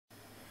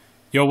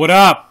Yo, what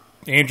up?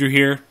 Andrew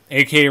here,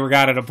 aka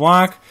Regatta de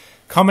Blanc,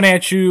 coming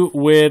at you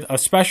with a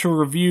special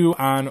review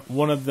on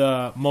one of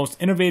the most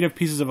innovative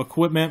pieces of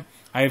equipment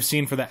I have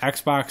seen for the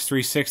Xbox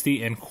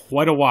 360 in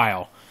quite a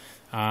while.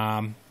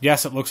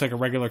 Yes, it looks like a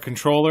regular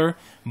controller,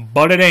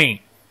 but it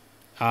ain't.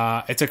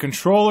 It's a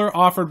controller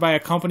offered by a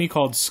company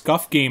called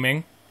Scuf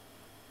Gaming,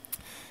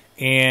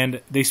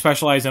 and they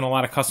specialize in a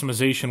lot of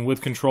customization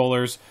with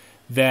controllers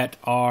that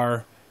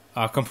are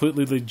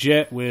completely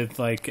legit with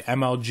like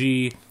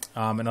MLG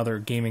and other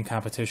gaming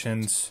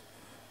competitions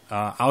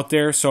out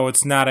there. So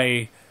it's not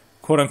a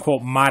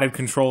quote-unquote modded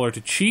controller to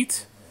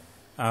cheat.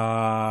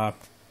 Yeah,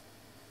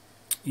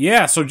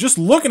 so just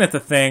looking at the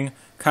thing,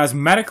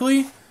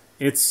 cosmetically,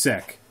 it's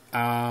sick.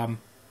 The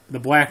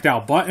blacked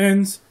out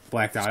buttons,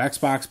 blacked out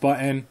Xbox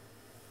button.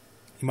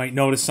 You might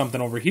notice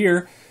something over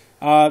here.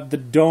 The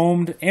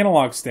domed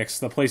analog sticks,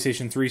 the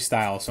PlayStation 3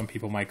 style, some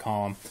people might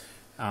call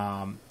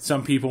them.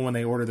 Some people, when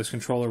they order this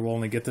controller, will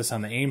only get this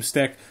on the aim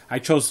stick. I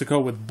chose to go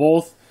with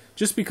both,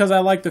 just because I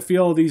like the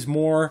feel of these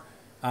more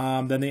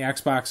than the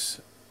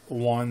Xbox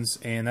ones,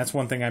 and that's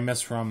one thing I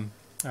miss from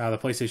the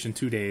PlayStation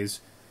 2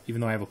 days. Even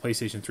though I have a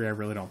PlayStation 3, I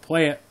really don't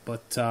play it,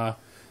 but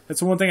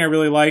that's the one thing I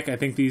really like. I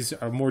think these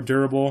are more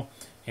durable,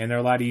 and they're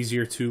a lot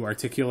easier to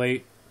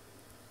articulate.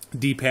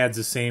 D-pad's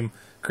the same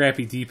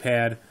crappy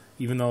D-pad,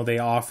 even though they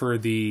offer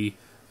the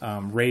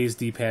raised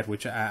D-pad,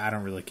 which I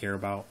don't really care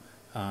about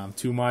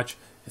too much.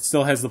 It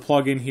still has the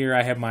plug-in here.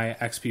 I have my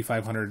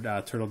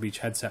XP500 Turtle Beach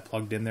headset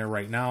plugged in there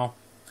right now.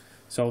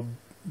 So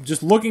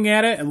just looking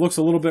at it, it looks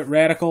a little bit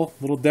radical,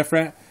 a little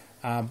different,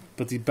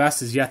 but the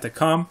best is yet to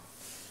come.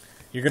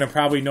 You're going to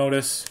probably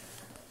notice,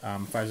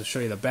 if I was to show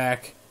you the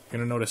back, you're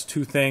going to notice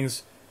two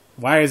things.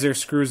 Why is there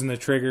screws in the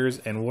triggers,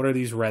 and what are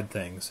these red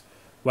things?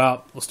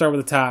 Well, we'll start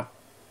with the top.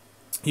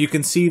 You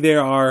can see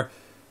there are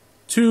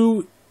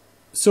two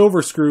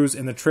silver screws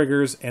in the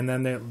triggers, and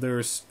then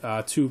there's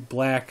two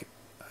black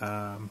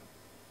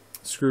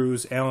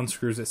screws, Allen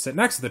screws, that sit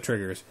next to the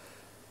triggers.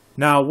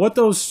 Now, what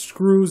those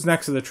screws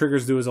next to the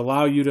triggers do is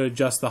allow you to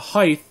adjust the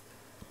height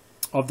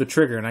of the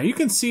trigger. Now, you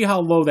can see how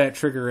low that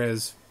trigger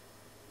is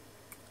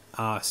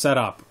set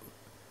up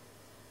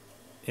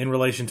in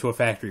relation to a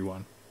factory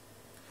one.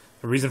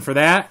 The reason for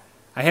that,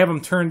 I have them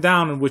turned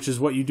down, which is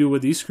what you do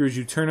with these screws.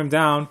 You turn them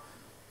down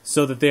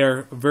so that they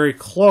are very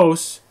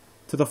close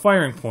to the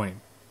firing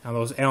point. Now,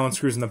 those Allen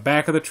screws in the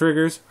back of the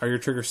triggers are your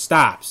trigger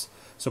stops,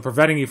 so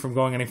preventing you from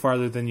going any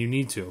farther than you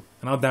need to.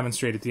 And I'll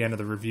demonstrate at the end of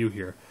the review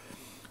here.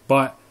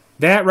 But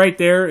that right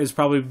there is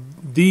probably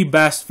the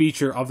best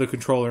feature of the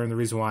controller and the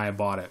reason why I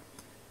bought it.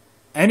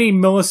 Any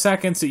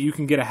milliseconds that you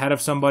can get ahead of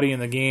somebody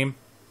in the game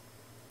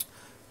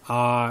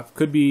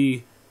could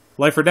be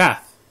life or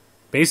death,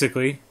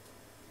 basically.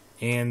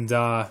 And,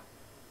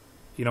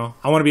 you know,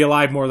 I want to be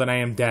alive more than I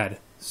am dead.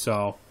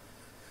 So,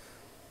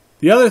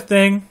 the other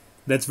thing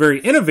that's very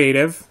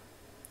innovative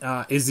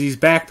is these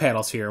back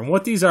paddles here. And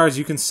what these are is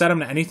you can set them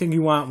to anything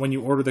you want when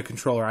you order the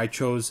controller. I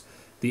chose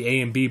the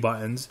A and B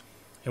buttons.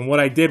 And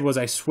what I did was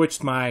I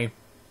switched my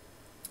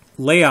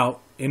layout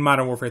in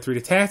Modern Warfare 3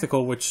 to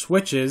Tactical, which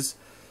switches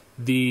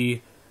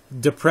the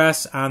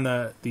depress on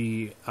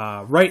the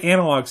right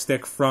analog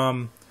stick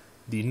from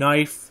the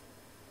knife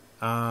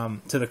to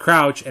the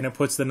crouch, and it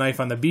puts the knife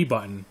on the B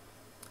button.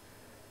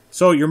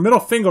 So your middle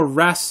finger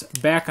rests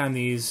back on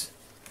these,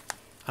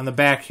 on the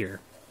back here.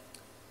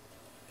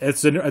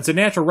 It's a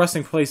natural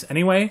resting place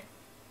anyway.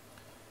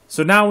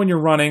 So now when you're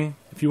running,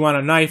 if you want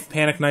a knife,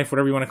 panic knife,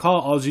 whatever you want to call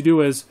it, all you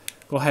do is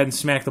go ahead and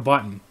smack the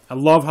button. I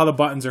love how the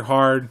buttons are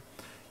hard.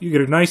 You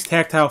get a nice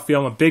tactile feel.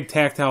 I'm a big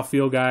tactile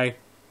feel guy.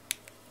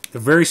 They're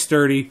very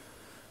sturdy.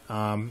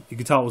 You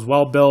can tell it was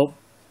well built.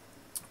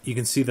 You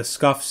can see the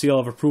Scuf seal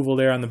of approval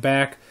there on the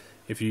back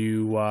if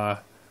you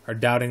are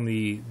doubting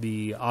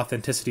the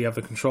authenticity of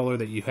the controller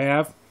that you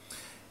have.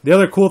 The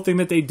other cool thing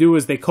that they do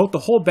is they coat the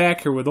whole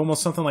back here with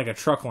almost something like a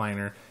truck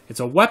liner. It's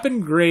a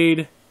weapon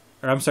grade,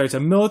 or I'm sorry, it's a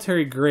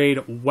military grade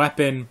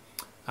weapon,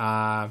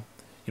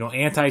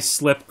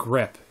 anti-slip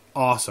grip.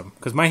 Awesome,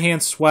 because my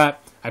hands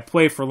sweat. I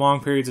play for long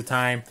periods of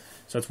time,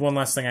 so it's one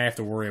less thing I have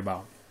to worry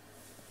about.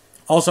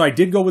 Also, I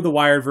did go with the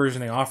wired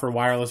version. They offer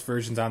wireless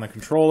versions on the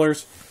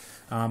controllers.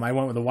 I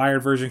went with the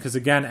wired version because,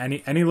 again,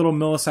 any little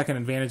millisecond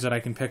advantage that I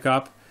can pick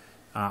up,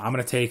 I'm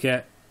going to take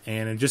it.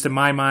 And just in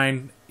my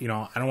mind, I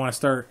don't want to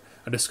start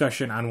a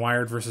discussion on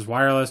wired versus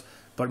wireless,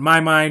 but in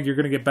my mind, you're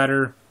going to get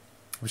better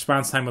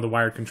response time with a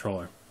wired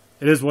controller.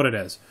 It is what it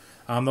is.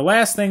 The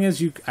last thing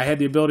is I had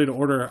the ability to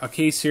order a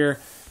case here.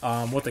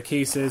 What the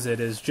case is,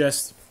 it is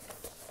just,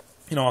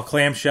 a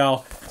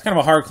clamshell. It's kind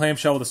of a hard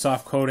clamshell with a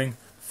soft coating,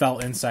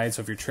 felt inside,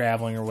 so if you're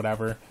traveling or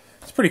whatever,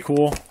 it's pretty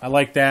cool. I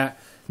like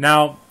that.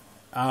 Now,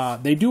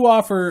 they do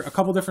offer a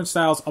couple different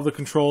styles of the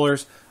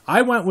controllers.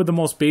 I went with the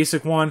most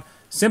basic one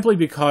simply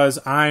because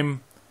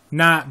I'm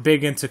not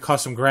big into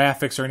custom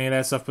graphics or any of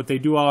that stuff, but they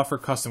do offer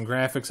custom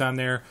graphics on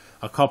there.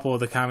 A couple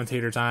of the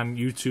commentators on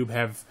YouTube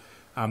have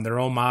their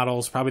own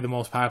models. Probably the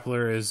most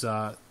popular is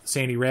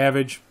Sandy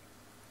Ravage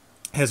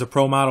has a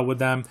pro model with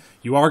them.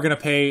 You are going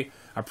to pay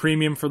a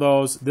premium for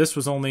those. This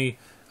was only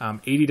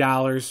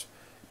 $80,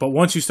 But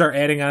once you start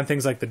adding on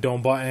things like the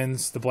dome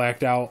buttons,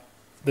 analog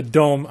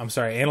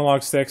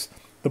sticks,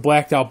 the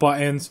blacked out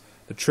buttons,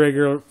 the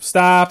trigger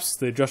stops,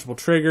 the adjustable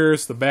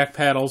triggers, the back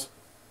paddles,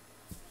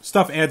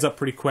 stuff adds up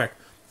pretty quick.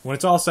 When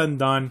it's all said and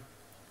done,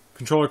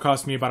 controller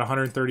cost me about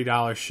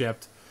 $130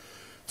 shipped.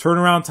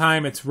 Turnaround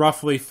time, it's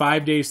roughly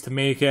 5 days to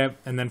make it,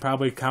 and then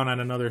probably count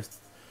on another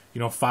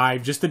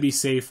 5 just to be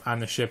safe on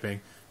the shipping.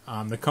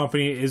 The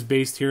company is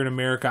based here in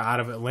America out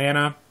of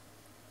Atlanta.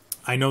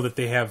 I know that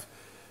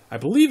I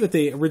believe that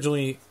they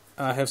originally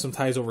have some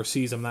ties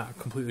overseas. I'm not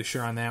completely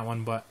sure on that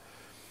one, but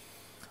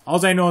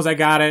all I know is I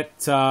got it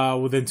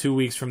within 2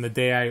 weeks from the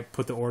day I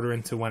put the order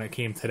into when it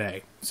came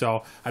today.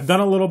 So I've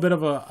done a little bit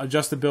of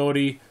adjusting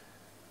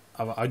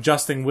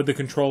with the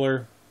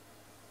controller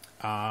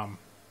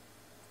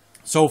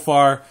so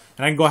far,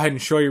 and I can go ahead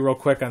and show you real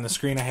quick on the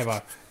screen. I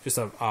have just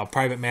a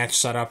private match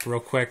set up real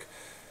quick,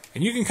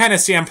 and you can kind of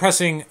see I'm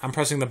pressing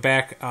the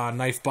back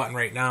knife button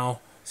right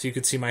now, so you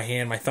can see my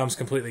hand. My thumb's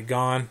completely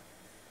gone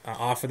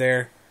off of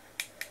there,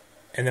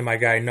 and then my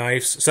guy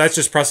knifes. So that's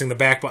just pressing the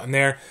back button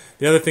there.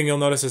 The other thing you'll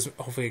notice is,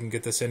 hopefully you can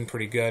get this in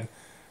pretty good,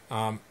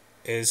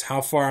 is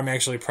how far I'm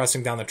actually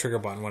pressing down the trigger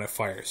button when it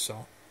fires.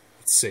 So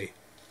let's see.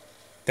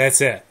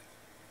 That's it,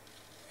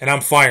 and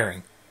I'm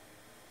firing.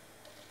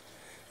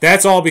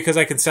 That's all because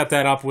I can set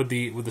that up with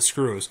the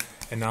screws.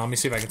 And now let me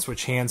see if I can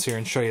switch hands here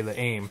and show you the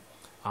aim.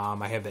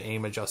 I have the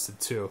aim adjusted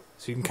too,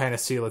 so you can kind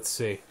of see. Let's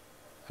see.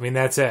 I mean,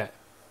 that's it.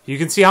 You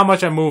can see how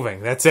much I'm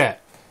moving. That's it.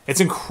 It's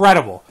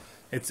incredible.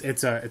 It's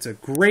a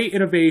great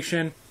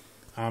innovation.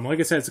 Like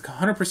I said, it's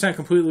 100%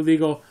 completely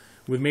legal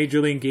with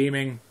Major League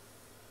Gaming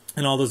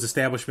and all those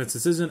establishments.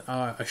 This isn't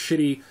a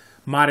shitty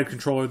modded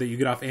controller that you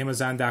get off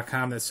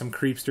Amazon.com that some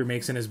creepster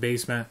makes in his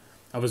basement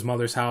of his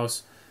mother's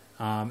house,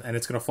 and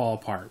it's going to fall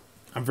apart.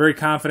 I'm very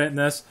confident in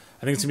this.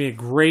 I think it's going to be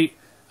a great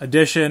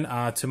addition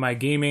to my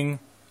gaming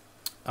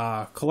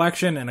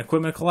collection and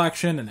equipment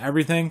collection and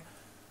everything.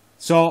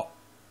 So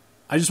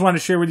I just wanted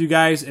to share with you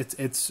guys.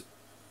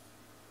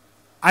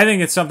 I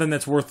think it's something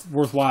that's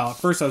worthwhile. At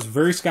first, I was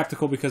very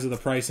skeptical because of the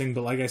pricing,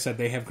 but like I said,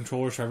 they have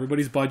controllers for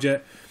everybody's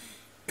budget.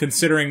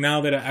 Considering now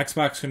that an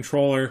Xbox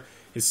controller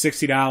is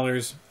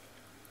 $60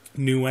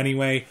 new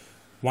anyway,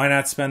 why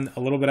not spend a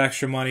little bit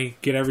extra money,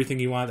 get everything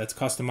you want that's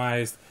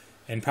customized,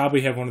 and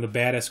probably have one of the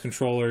baddest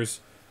controllers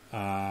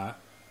in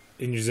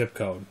your zip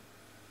code.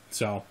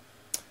 So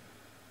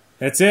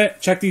that's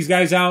it. Check these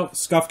guys out,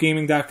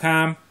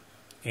 scufgaming.com,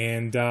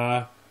 and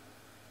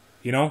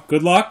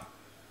good luck.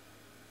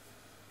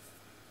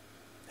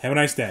 Have a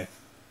nice day.